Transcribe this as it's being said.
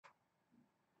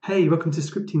Hey, welcome to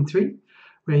Scripting 3,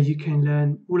 where you can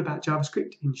learn all about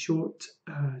JavaScript in short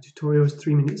tutorials,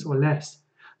 3 minutes or less.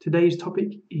 Today's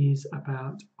topic is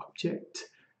about object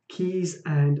keys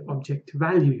and object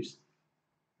values.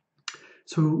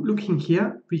 So looking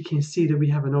here, we can see that we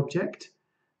have an object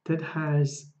that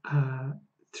has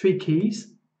 3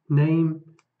 keys, name,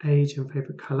 age, and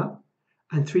favorite color,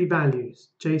 and 3 values,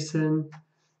 JSON,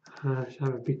 I should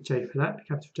have a big J for that, a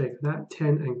capital J for that, 10,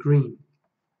 and green.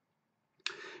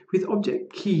 With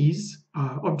Object.keys,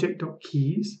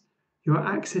 Object.keys, you're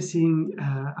accessing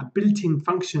a built-in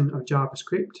function of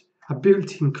JavaScript, a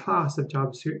built-in class of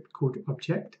JavaScript called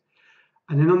Object.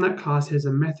 And then on that class, there's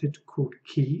a method called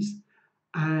keys,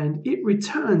 and it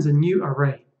returns a new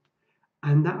array.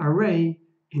 And that array,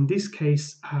 in this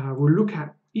case, will look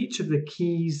at each of the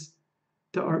keys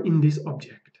that are in this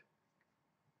object.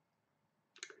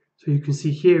 So you can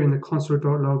see here in the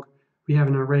console.log, we have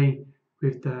an array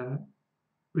with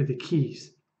the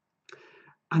keys.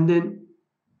 And then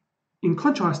in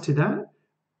contrast to that,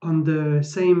 on the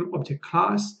same object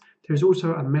class, there's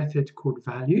also a method called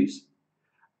values.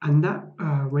 And that,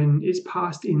 when it's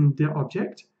passed in the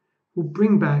object, will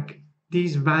bring back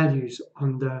these values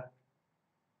from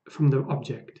the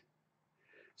object.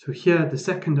 So here, the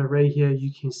second array here,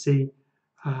 you can see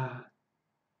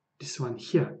this one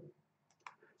here.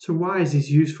 So why is this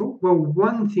useful? Well,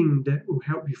 one thing that will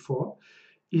help you for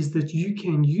is that you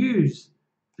can use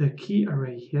the key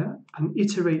array here and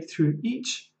iterate through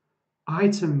each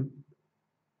item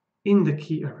in the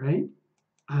key array,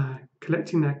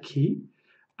 collecting that key,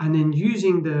 and then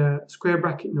using the square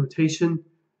bracket notation,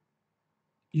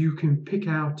 you can pick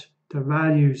out the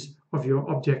values of your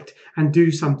object and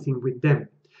do something with them.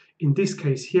 In this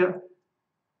case here,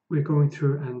 we're going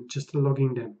through and just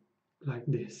logging them like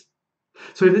this.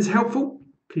 So if it's helpful,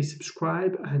 please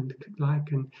subscribe and click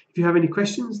like, and if you have any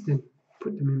questions, then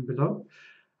put them in below.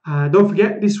 Don't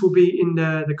forget, this will be in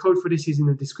the code for this is in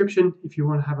the description. If you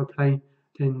want to have a play,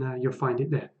 then you'll find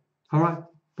it there. All right,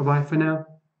 bye-bye for now.